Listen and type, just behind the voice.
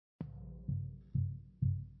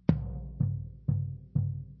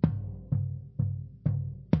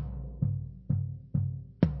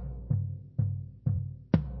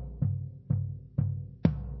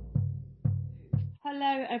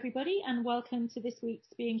Hello, everybody, and welcome to this week's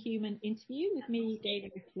Beinghuman interview with me,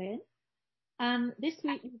 Gailey Flynn. And this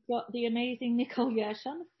week we've got the amazing Nicole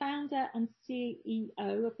Yershon, founder and CEO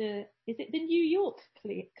of the New York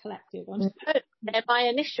Collective? No, they're my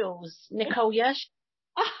initials, Nicole Yershon.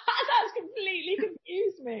 That's completely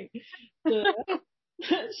confused me.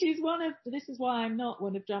 This is why I'm not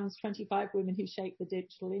one of Drum's 25 women who shaped the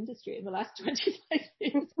digital industry in the last 25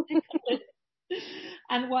 years.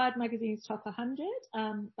 And Wired Magazine's Top 100.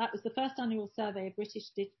 That was the first annual survey of British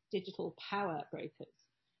digital power brokers.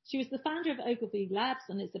 She was the founder of Ogilvy Labs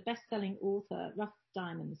and is the best-selling author, Rough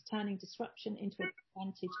Diamonds, Turning Disruption into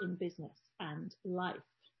Advantage in Business and Life.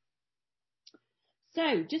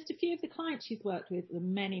 So just a few of the clients she's worked with, the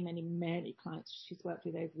many, many, many clients she's worked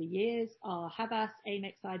with over the years are Havas,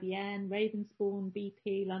 Amex, IBM, Ravensbourne,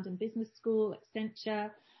 BP, London Business School,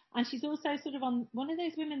 Accenture. And she's also sort of on one of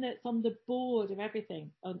those women that's on the board of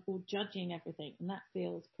everything or judging everything. And that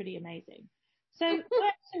feels pretty amazing. So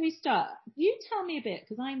where shall we start? You tell me a bit,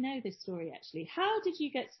 because I know this story actually. How did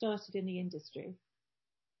you get started in the industry?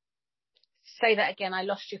 Say that again. I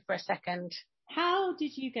lost you for a second. How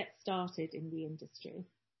did you get started in the industry?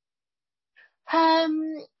 I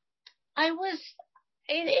was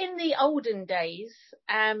in the olden days.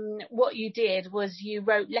 What you did was you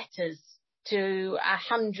wrote letters to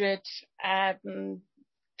 100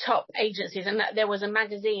 top agencies, and there was a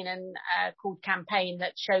magazine called Campaign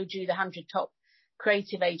that showed you the 100 top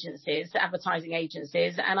creative agencies, advertising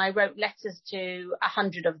agencies, and I wrote letters to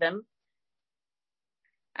 100 of them.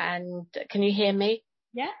 And can you hear me?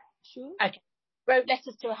 Yeah, sure. Okay. Wrote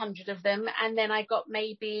letters to 100 of them, and then I got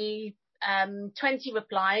maybe 20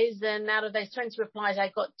 replies, and out of those 20 replies I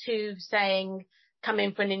got 2 saying come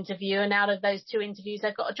in for an interview, and out of those 2 interviews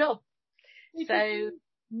I got a job. So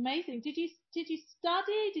amazing. Did you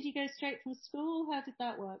study? Did you go straight from school? How did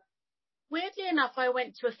that work? Weirdly enough, I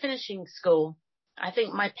went to a finishing school. I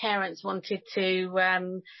think my parents wanted to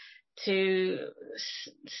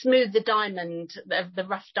smooth the diamond, the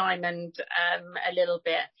rough diamond, a little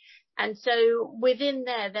bit. And so within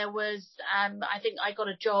there was, I think I got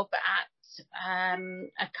a job at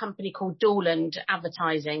a company called Dorland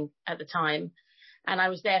Advertising at the time. And I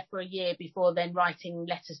was there for a year before then writing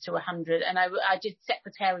letters to 100. And I did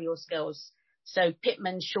secretarial skills. So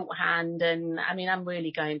Pitman, shorthand. And I mean, I'm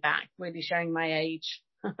really going back, really showing my age.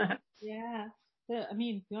 Yeah. But, I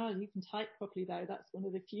mean, God, you can type properly though. That's one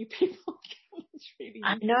of the few people. It's really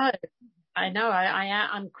I know.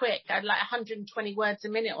 I'm quick. I'd like 120 words a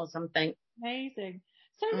minute or something. Amazing.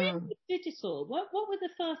 So really digital, what were the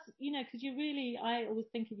first, because I always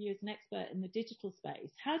think of you as an expert in the digital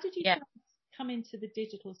space. How did you come into the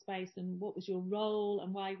digital space, and what was your role,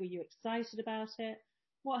 and why were you excited about it?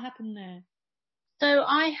 What happened there? So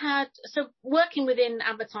working within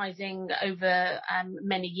advertising over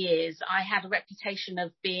many years, I had a reputation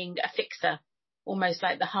of being a fixer, almost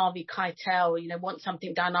like the Harvey Keitel, want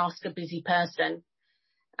something done, ask a busy person.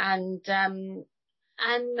 And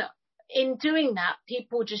in doing that,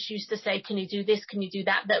 people just used to say, can you do this? Can you do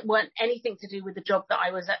that? That weren't anything to do with the job that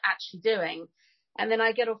I was actually doing. And then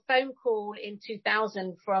I get a phone call in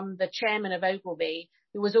 2000 from the chairman of Ogilvy,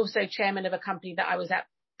 who was also chairman of a company that I was at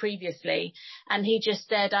previously. And he just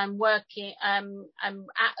said, I'm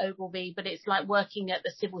at Ogilvy, but it's like working at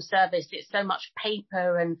the civil service. It's so much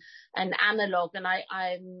paper and analog. And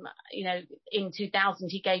I'm in 2000,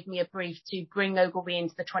 he gave me a brief to bring Ogilvy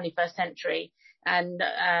into the 21st century and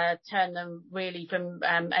turn them really from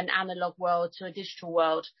an analog world to a digital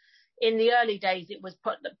world. In the early days, it was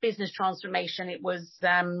business transformation. It was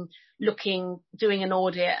doing an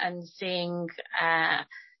audit and seeing, how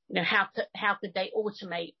could they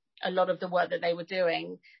automate a lot of the work that they were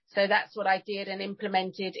doing. So that's what I did and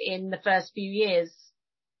implemented in the first few years.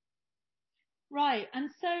 Right. And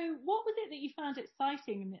so what was it that you found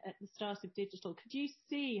exciting at the start of digital? Could you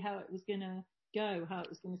see how it was going to go, how it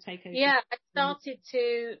was going to take over? Yeah, I started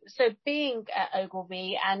being at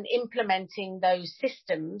Ogilvy and implementing those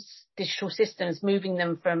systems, digital systems, moving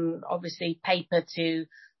them from obviously paper to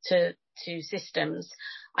systems.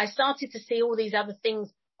 I started to see all these other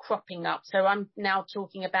things cropping up. So I'm now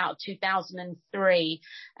talking about 2003,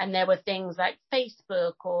 and there were things like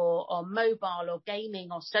Facebook or mobile or gaming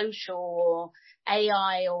or social or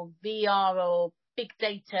AI or VR or big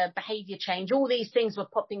data, behavior change. All these things were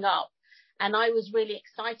popping up. And I was really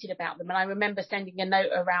excited about them. And I remember sending a note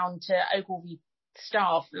around to Ogilvy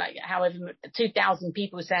staff, like however 2,000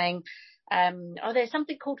 people saying, there's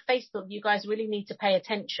something called Facebook. You guys really need to pay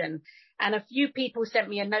attention. And a few people sent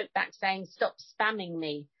me a note back saying, stop spamming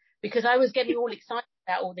me, because I was getting all excited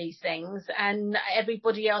about all these things and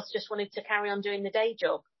everybody else just wanted to carry on doing the day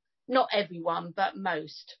job. not everyone, but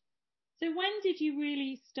most. So when did you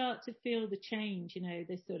really start to feel the change,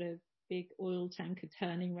 this sort of big oil tanker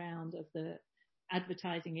turning round of the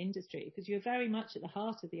advertising industry? Because you're very much at the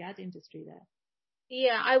heart of the ad industry there.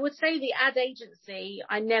 Yeah, I would say the ad agency,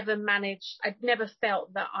 I'd never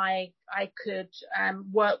felt that I could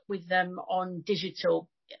work with them on digital.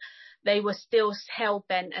 They were still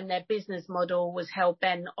hell-bent, and their business model was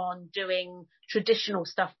hell-bent on doing traditional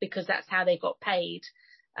stuff because that's how they got paid,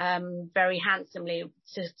 very handsomely,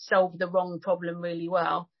 to solve the wrong problem really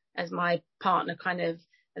well, as my partner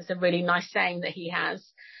that's a really nice saying that he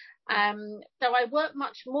has. So I worked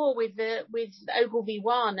much more with Ogilvy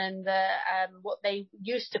One and what they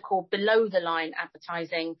used to call below the line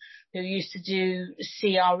advertising, who used to do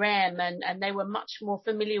CRM, and they were much more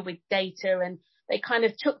familiar with data, and they kind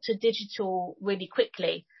of took to digital really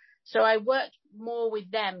quickly. So I worked more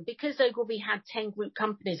with them because Ogilvy had 10 group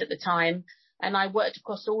companies at the time, and I worked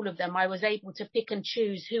across all of them. I was able to pick and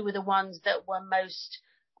choose who were the ones that were most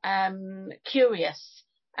curious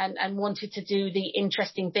and wanted to do the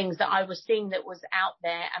interesting things that I was seeing that was out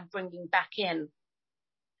there and bringing back in.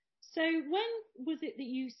 So when was it that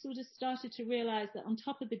you sort of started to realize that on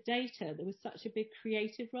top of the data, there was such a big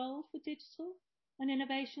creative role for digital and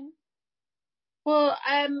innovation? Well,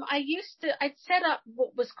 I'd set up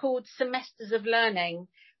what was called semesters of learning,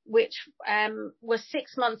 which was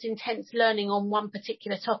 6 months intense learning on one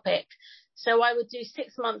particular topic. So I would do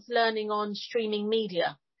 6 months learning on streaming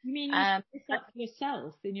media. You mean you did that for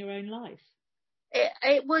yourself in your own life?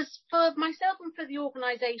 It was for myself and for the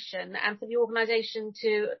organisation, and for the organisation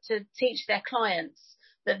to teach their clients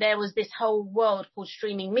that there was this whole world called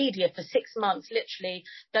streaming media. For 6 months, literally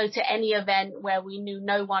go to any event where we knew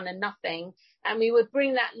no one and nothing, and we would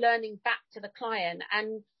bring that learning back to the client.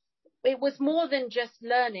 And it was more than just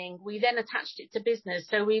learning. We then attached it to business.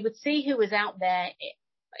 So we would see who was out there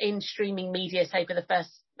in streaming media, say for the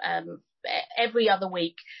first every other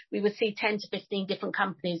week. We would see 10 to 15 different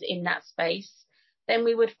companies in that space. Then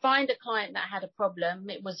we would find a client that had a problem.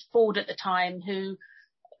 It was Ford at the time, who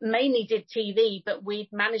mainly did TV, but we'd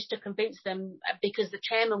managed to convince them because the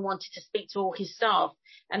chairman wanted to speak to all his staff,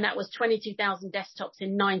 and that was 22,000 desktops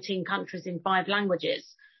in 19 countries in 5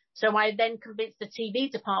 languages. So I then convinced the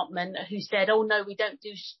TV department, who said, oh no, we don't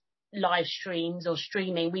do live streams or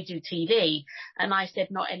streaming, we do TV. And I said,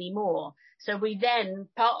 not anymore. So we then,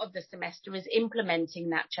 part of the semester is implementing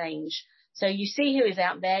that change. So you see who is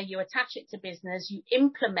out there, you attach it to business, you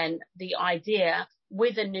implement the idea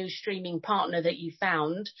with a new streaming partner that you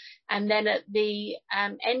found. And then at the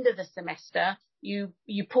end of the semester, you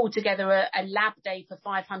pull together a lab day for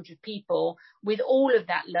 500 people with all of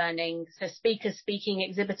that learning. So speakers speaking,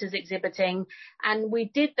 exhibitors exhibiting. And we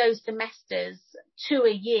did those semesters 2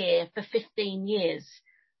 a year for 15 years.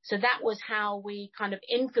 So that was how we kind of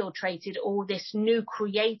infiltrated all this new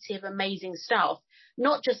creative, amazing stuff,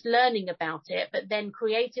 not just learning about it, but then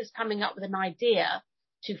creatives coming up with an idea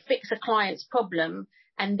to fix a client's problem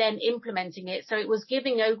and then implementing it. So it was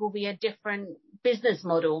giving Ogilvy a different business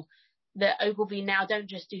model, that Ogilvy now don't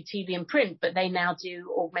just do TV and print, but they now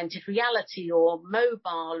do augmented reality or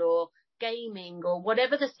mobile or gaming or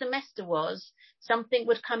whatever the semester was. Something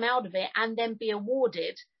would come out of it and then be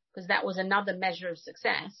awarded, because that was another measure of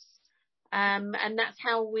success. And that's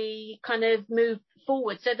how we kind of moved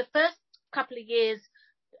forward. So the first couple of years,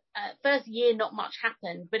 first year, not much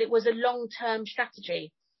happened, but it was a long-term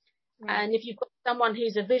strategy. Right. And if you've got someone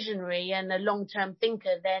who's a visionary and a long-term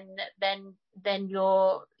thinker, then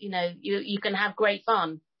you're, you can have great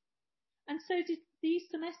fun. And so did these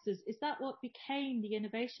semesters, is that what became the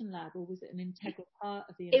Innovation Lab, or was it an integral part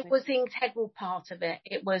of the It was the integral part of it.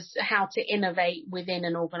 It was how to innovate within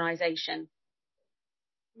an organisation.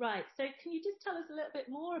 Right. So can you just tell us a little bit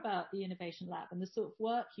more about the Innovation Lab and the sort of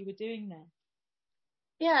work you were doing there?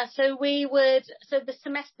 Yeah, so the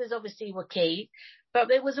semesters obviously were key, but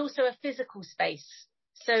there was also a physical space.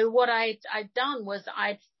 So what I'd done was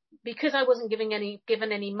because I wasn't given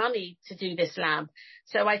any money to do this lab,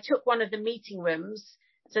 so I took one of the meeting rooms.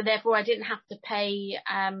 So therefore I didn't have to pay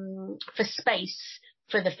for space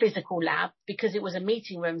for the physical lab, because it was a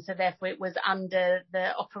meeting room. So therefore it was under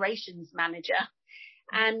the operations manager.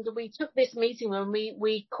 And we took this meeting room,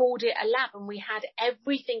 we called it a lab, and we had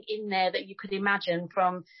everything in there that you could imagine,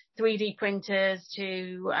 from 3D printers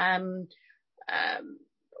to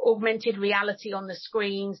augmented reality on the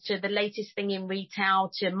screens, to the latest thing in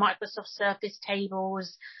retail, to Microsoft Surface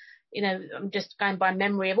tables. I'm just going by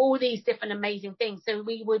memory of all these different amazing things. So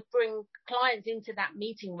we would bring clients into that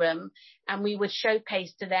meeting room and we would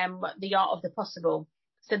showcase to them the art of the possible.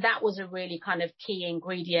 So that was a really kind of key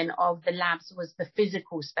ingredient of the labs, was the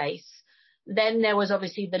physical space. Then there was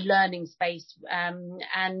obviously the learning space,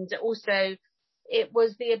 and also it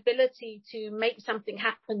was the ability to make something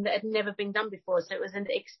happen that had never been done before. So it was an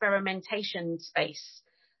experimentation space.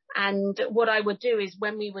 And what I would do is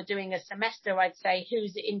when we were doing a semester, I'd say,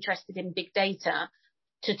 who's interested in big data,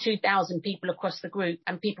 to 2,000 people across the group,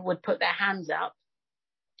 and people would put their hands up,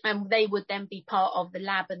 and they would then be part of the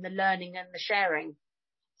lab and the learning and the sharing.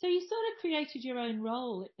 So you sort of created your own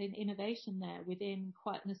role in innovation there within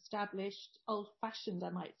quite an established, old-fashioned, I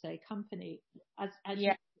might say, company as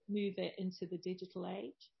you move it into the digital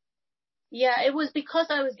age. Yeah, it was because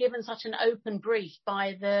I was given such an open brief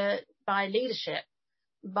by leadership,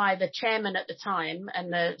 by the chairman at the time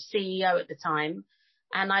and the CEO at the time.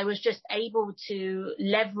 And I was just able to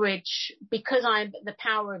leverage, because I'm the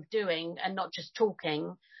power of doing and not just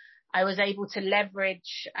talking, I was able to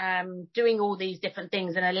leverage doing all these different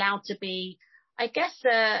things and allowed to be, I guess,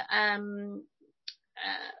 a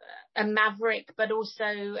maverick, but also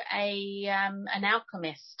an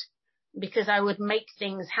alchemist, because I would make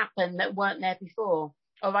things happen that weren't there before,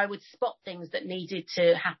 or I would spot things that needed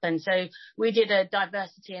to happen. So we did a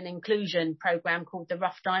diversity and inclusion program called the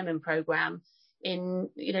Rough Diamond program in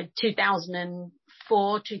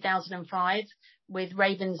 2004, 2005. With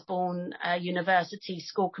Ravensbourne University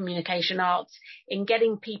School Communication Arts, in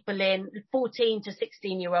getting people in, 14 to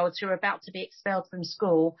 16-year-olds who are about to be expelled from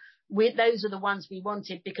school. Those are the ones we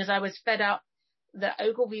wanted, because I was fed up that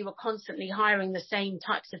Ogilvy were constantly hiring the same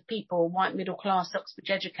types of people, white middle class, Oxford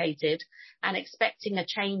educated, and expecting a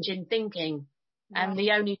change in thinking. Wow. And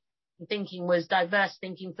the only thinking was diverse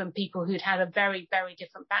thinking from people who'd had a very, very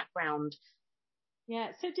different background.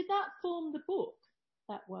 Yeah. So did that form the book,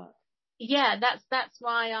 that work? Yeah, that's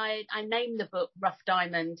why I named the book Rough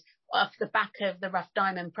Diamond, off the back of the Rough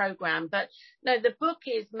Diamond program. But no, the book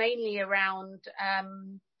is mainly around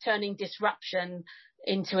turning disruption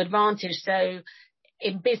into advantage. So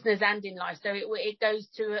in business and in life. So it goes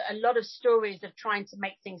to a lot of stories of trying to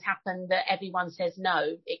make things happen that everyone says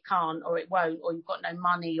no, it can't, or it won't, or you've got no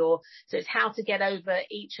money, so it's how to get over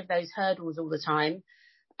each of those hurdles all the time.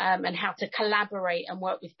 And how to collaborate and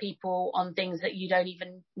work with people on things that you don't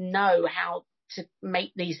even know how to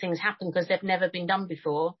make these things happen because they've never been done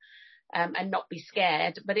before, and not be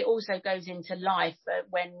scared. But it also goes into life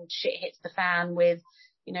when shit hits the fan with,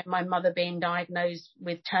 my mother being diagnosed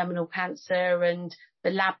with terminal cancer and the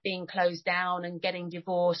lab being closed down and getting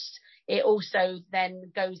divorced. It also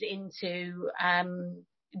then goes into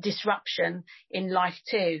disruption in life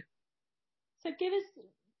too. So give us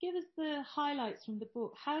the highlights from the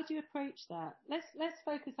book. How do you approach that? Let's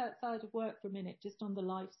focus outside of work for a minute, just on the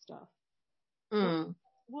life stuff.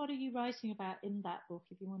 What are you writing about in that book,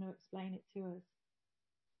 if you want to explain it to us?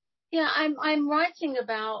 Yeah, I'm writing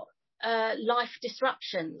about life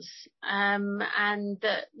disruptions, and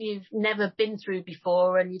that you've never been through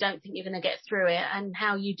before and you don't think you're going to get through it, and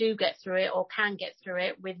how you do get through it or can get through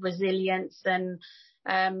it with resilience and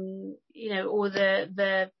all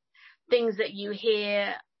the things that you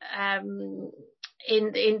hear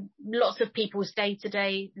in lots of people's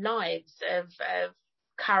day-to-day lives of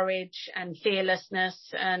courage and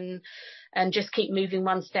fearlessness and just keep moving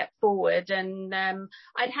one step forward. And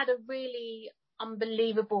I'd had a really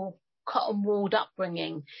unbelievable cotton-walled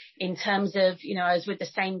upbringing in terms of, I was with the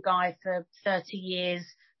same guy for 30 years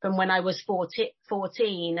from when I was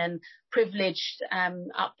 14, and privileged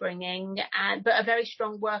upbringing, but a very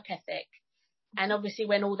strong work ethic. And obviously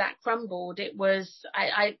when all that crumbled, it was,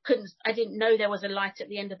 I didn't know there was a light at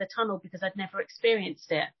the end of the tunnel because I'd never experienced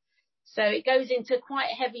it. So it goes into quite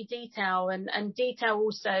heavy detail and detail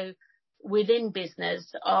also within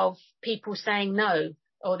business of people saying no,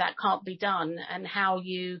 or that can't be done, and how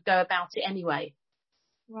you go about it anyway.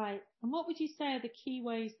 Right. And what would you say are the key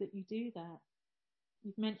ways that you do that?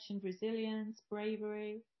 You've mentioned resilience,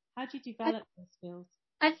 bravery. How do you develop those skills?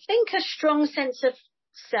 I think a strong sense of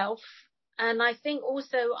self. And I think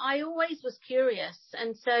also I always was curious.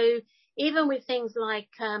 And so even with things like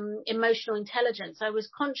emotional intelligence, I was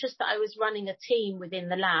conscious that I was running a team within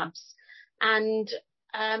the labs. And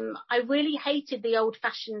I really hated the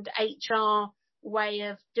old-fashioned HR way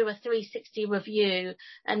of do a 360 review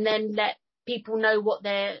and then let people know what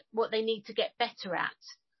they need to get better at.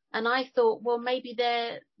 And I thought, well, maybe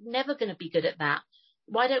they're never going to be good at that.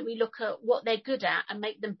 Why don't we look at what they're good at and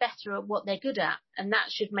make them better at what they're good at? And that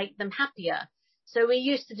should make them happier. So we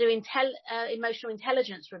used to do emotional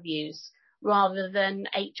intelligence reviews rather than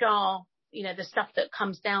HR, the stuff that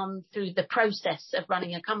comes down through the process of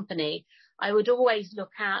running a company. I would always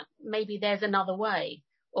look at maybe there's another way,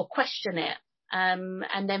 or question it,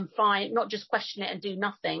 and then not just question it and do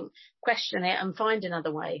nothing, question it and find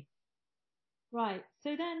another way. Right.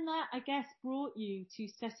 So then that, I guess, brought you to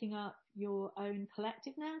setting up your own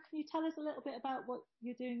collective now. Can you tell us a little bit about what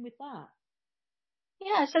you're doing with that?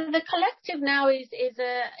 Yeah, so the collective now is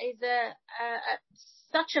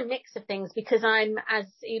such a mix of things, because I'm, as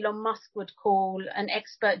Elon Musk would call, an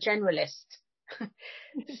expert generalist.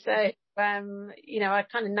 So, I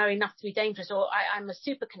kind of know enough to be dangerous, or I'm a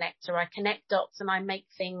super connector. I connect dots and I make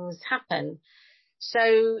things happen. So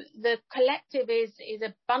the collective is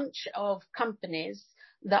a bunch of companies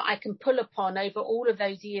that I can pull upon over all of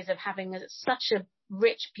those years of having such a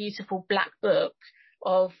rich, beautiful black book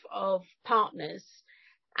of partners.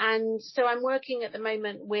 And so I'm working at the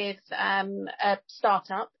moment with a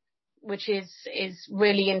startup, which is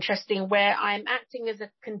really interesting, where I'm acting as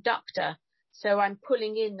a conductor. So I'm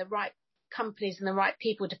pulling in the right companies and the right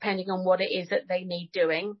people depending on what it is that they need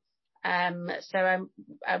doing. So I'm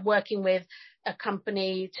working with a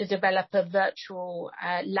company to develop a virtual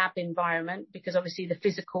lab environment, because obviously the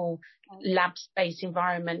physical lab space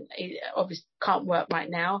environment obviously can't work right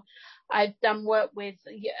now. I've done work with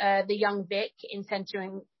the young Vic in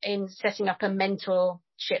setting up a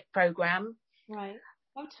mentorship program. Right.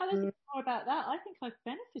 Oh, tell us more about that. I think I've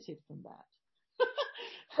benefited from that.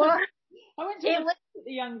 Well, I went to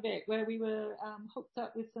the young Vic where we were hooked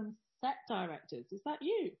up with some set directors. Is that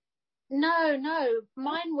you? No.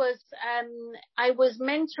 Mine was, I was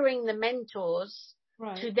mentoring the mentors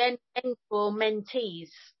to then mentor mentees.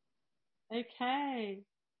 Okay.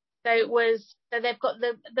 So they've got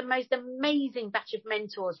the most amazing batch of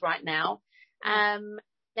mentors right now.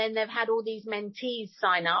 Then they've had all these mentees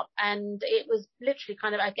sign up, and it was literally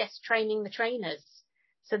kind of, I guess, training the trainers.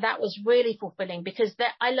 So that was really fulfilling, because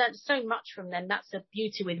I learned so much from them. That's the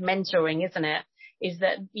beauty with mentoring, isn't it? Is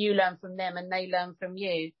that you learn from them and they learn from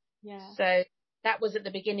you. Yeah. So that was at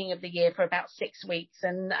the beginning of the year for about 6 weeks.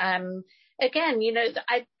 And again,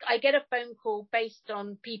 I get a phone call based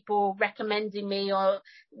on people recommending me, or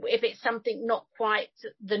if it's something not quite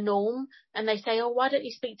the norm, and they say, oh, why don't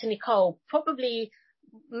you speak to Nicole? Probably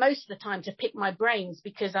most of the time to pick my brains,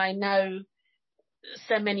 because I know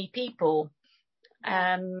so many people.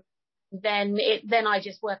 Then I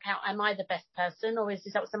just work out, am I the best person, or is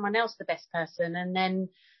someone else the best person, and then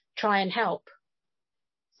try and help.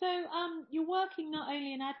 So you're working not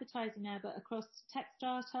only in advertising now, but across tech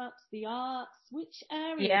startups, the arts. Which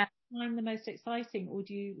area do you find the most exciting? Or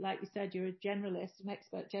do you, like you said, you're a generalist, an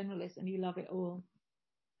expert generalist, and you love it all?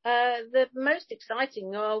 The most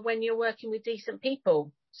exciting are when you're working with decent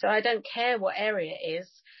people. So I don't care what area it is.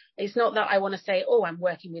 It's not that I want to say, oh, I'm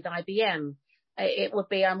working with IBM. It would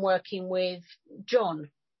be I'm working with John,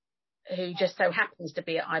 who just so happens to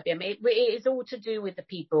be at IBM. It is all to do with the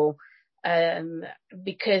people.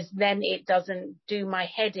 Because then it doesn't do my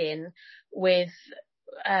head in with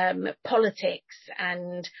politics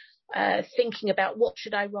and thinking about what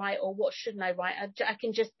should I write or what shouldn't I write. I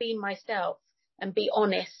can just be myself and be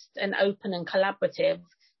honest and open and collaborative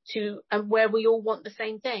and where we all want the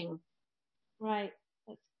same thing. Right,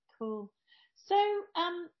 that's cool. So in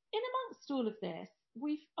amongst all of this,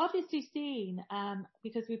 we've obviously seen,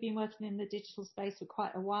 because we've been working in the digital space for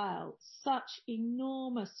quite a while, such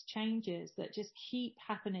enormous changes that just keep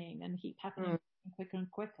happening quicker and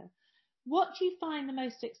quicker. What do you find the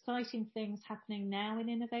most exciting things happening now in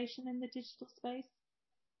innovation in the digital space?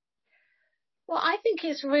 Well, I think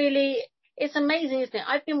it's amazing, isn't it?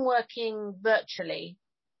 I've been working virtually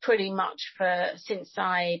pretty much since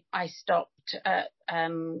I stopped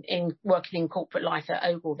in working in corporate life at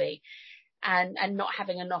Ogilvy. And not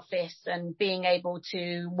having an office and being able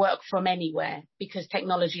to work from anywhere because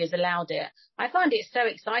technology has allowed it. I find it so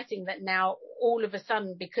exciting that now all of a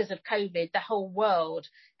sudden, because of COVID, the whole world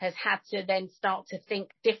has had to then start to think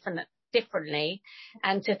differently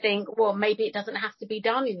and to think, well, maybe it doesn't have to be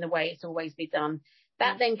done in the way it's always been done.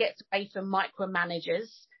 That then gets away from micromanagers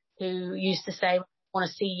who used to say, I want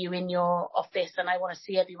to see you in your office and I want to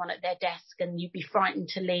see everyone at their desk, and you'd be frightened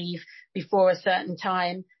to leave before a certain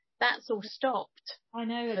time. That's all stopped. I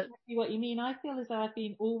know exactly what you mean. I feel as though I've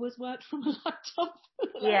been always worked from a laptop.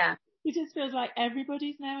 Yeah. It just feels like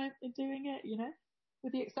everybody's now doing it,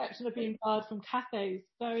 with the exception of being barred from cafes.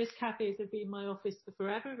 Various cafes have been my office for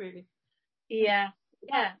forever, really. Yeah.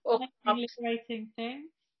 Yeah. That's a liberating thing.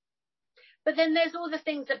 But then there's all the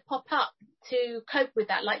things that pop up to cope with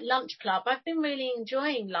that, like Lunch Club. I've been really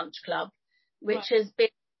enjoying Lunch Club, which has been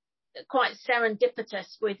quite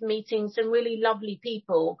serendipitous, with meeting some really lovely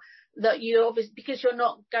people that you obviously, because you're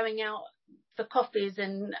not going out for coffees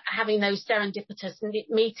and having those serendipitous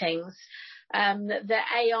meetings, the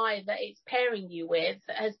AI that it's pairing you with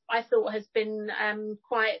I thought has been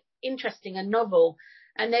quite interesting and novel.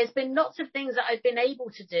 And there's been lots of things that I've been able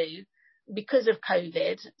to do because of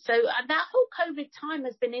COVID. So that whole COVID time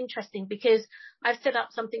has been interesting because I've set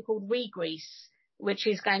up something called Regrease, which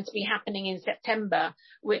is going to be happening in September,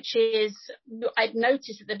 which is, I'd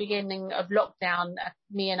noticed at the beginning of lockdown,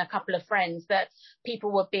 me and a couple of friends, that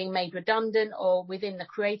people were being made redundant or within the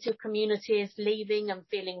creative communities leaving and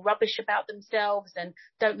feeling rubbish about themselves and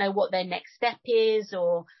don't know what their next step is,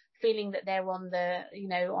 or feeling that they're on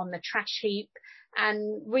the trash heap.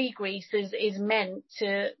 And Regrease is meant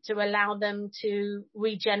to allow them to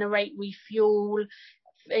regenerate, refuel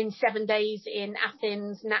in 7 days in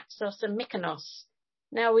Athens, Naxos and Mykonos.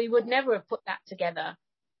 Now, we would never have put that together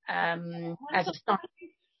as a start.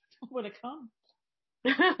 I want to come.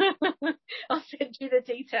 I'll send you the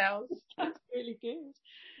details. That's really good.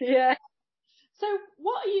 Yeah. So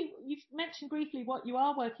you've mentioned briefly what you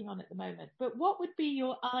are working on at the moment, but what would be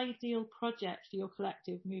your ideal project for your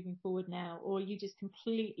collective moving forward now? Or are you just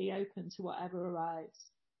completely open to whatever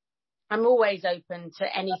arrives? I'm always open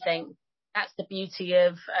to anything. That's the beauty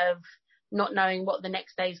of not knowing what the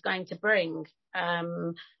next day is going to bring. I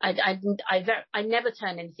never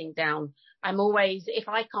turn anything down. I'm always, if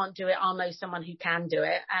I can't do it, I'll know someone who can do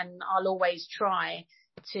it, and I'll always try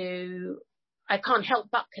to. I can't help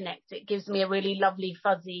but connect. It gives me a really lovely,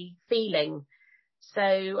 fuzzy feeling. So,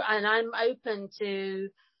 and I'm open to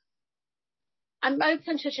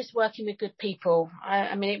just working with good people.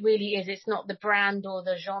 I mean, it really is. It's not the brand or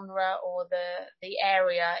the genre or the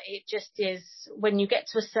area. It just is. When you get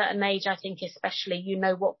to a certain age, I think especially, you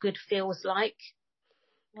know what good feels like.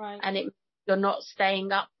 Right. And you're not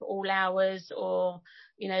staying up all hours or,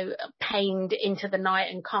 pained into the night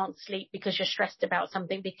and can't sleep because you're stressed about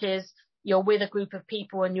something, because you're with a group of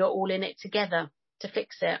people and you're all in it together to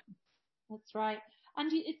fix it. That's right.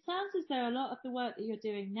 And it sounds as though a lot of the work that you're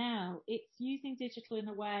doing now, it's using digital in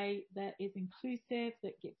a way that is inclusive,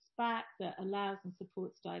 that gives back, that allows and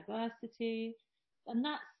supports diversity. And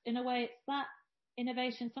that's, in a way, it's that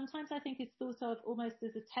innovation. Sometimes I think it's thought of almost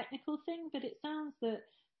as a technical thing, but it sounds that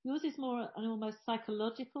yours is more an almost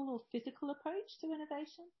psychological or physical approach to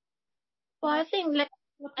innovation. Well, I think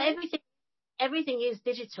everything is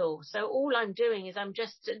digital. So all I'm doing is I'm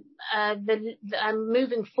just I'm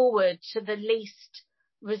moving forward to the least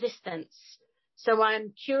resistance. So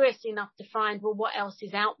I'm curious enough to find, well, what else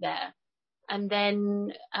is out there, and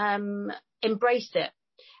then embrace it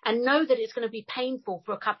and know that it's going to be painful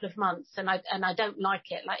for a couple of months. And I don't like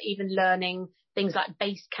it, like even learning things like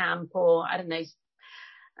Basecamp, or I don't know,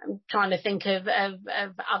 I'm trying to think of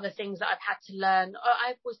other things that I've had to learn.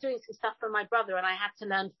 I was doing some stuff for my brother, and I had to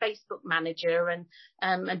learn Facebook Manager and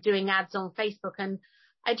doing ads on Facebook. And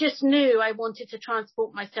I just knew I wanted to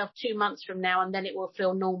transport myself 2 months from now, and then it will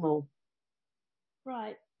feel normal.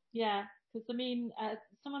 Right. Yeah. Because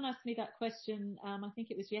someone asked me that question. I think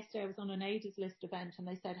it was yesterday. I was on an Ada's List event, and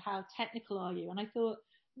they said, "How technical are you?" And I thought,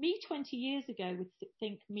 me 20 years ago would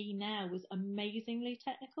think me now was amazingly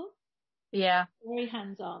technical. Yeah. Very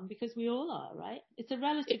hands-on, because we all are, right? It's a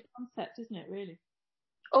relative concept, isn't it, really?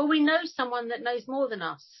 Or we know someone that knows more than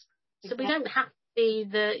us. Exactly. So we don't have to be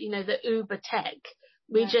the uber tech.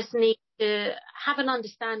 We just need to have an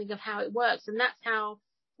understanding of how it works. And that's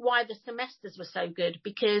why the semesters were so good,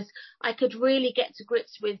 because I could really get to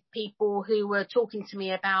grips with people who were talking to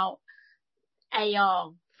me about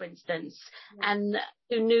AR, for instance, and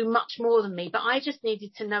who knew much more than me. But I just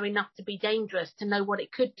needed to know enough to be dangerous, to know what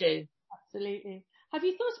it could do. Absolutely. Have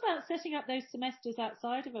you thought about setting up those semesters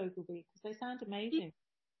outside of Ogilvy? Because they sound amazing.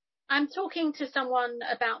 I'm talking to someone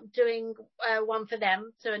about doing one for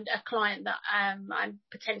them, so a client that I'm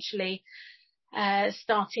potentially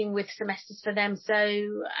starting with semesters for them. So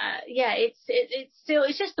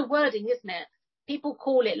it's just the wording, isn't it? People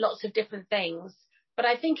call it lots of different things, but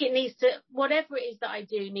I think it needs to, whatever it is that I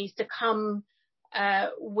do, needs to come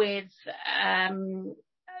with a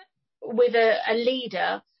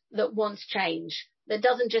leader that wants change, that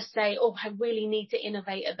doesn't just say, oh, I really need to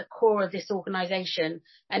innovate at the core of this organization.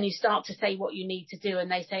 And you start to say what you need to do,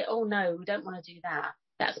 and they say, oh, no, we don't want to do that.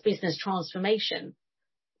 That's business transformation.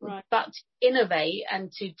 Right. But to innovate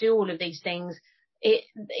and to do all of these things, it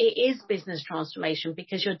is business transformation,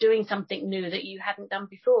 because you're doing something new that you hadn't done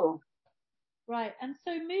before. Right. And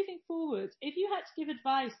so moving forward, if you had to give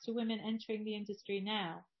advice to women entering the industry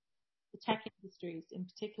now, the tech industries in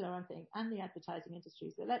particular, I think, and the advertising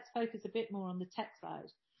industries, but let's focus a bit more on the tech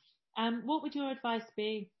side. What would your advice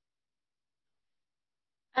be?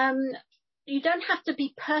 You don't have to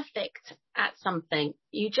be perfect at something.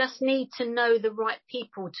 You just need to know the right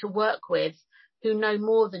people to work with who know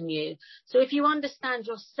more than you. So if you understand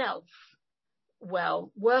yourself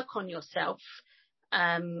well, work on yourself,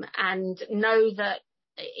 and know that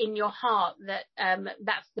in your heart that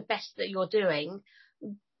that's the best that you're doing,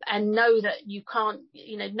 and know that you can't,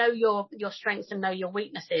 know your strengths and know your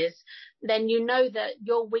weaknesses, then you know that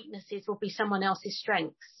your weaknesses will be someone else's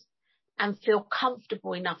strengths, and feel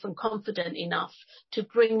comfortable enough and confident enough to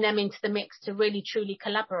bring them into the mix to really truly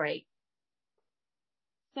collaborate.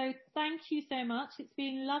 So thank you so much. It's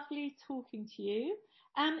been lovely talking to you.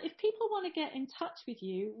 If people want to get in touch with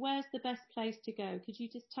you, where's the best place to go? Could you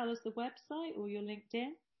just tell us the website or your LinkedIn?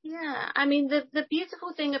 Yeah, I mean, the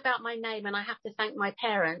beautiful thing about my name, and I have to thank my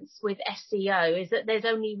parents with SEO, is that there's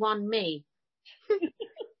only one me.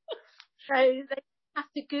 So they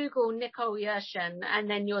have to Google Nicole Yershon, and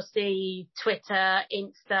then you'll see Twitter,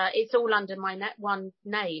 Insta. It's all under my one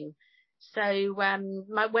name. So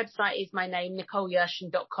my website is my name,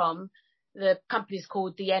 NicoleYershon.com. The company's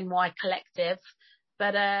called the NY Collective.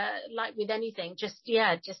 But like with anything, just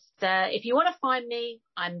if you want to find me,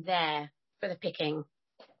 I'm there for the picking.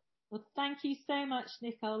 Well, thank you so much,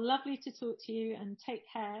 Nicole. Lovely to talk to you, and take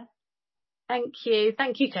care. Thank you.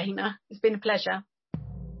 Thank you, Dana. It's been a pleasure.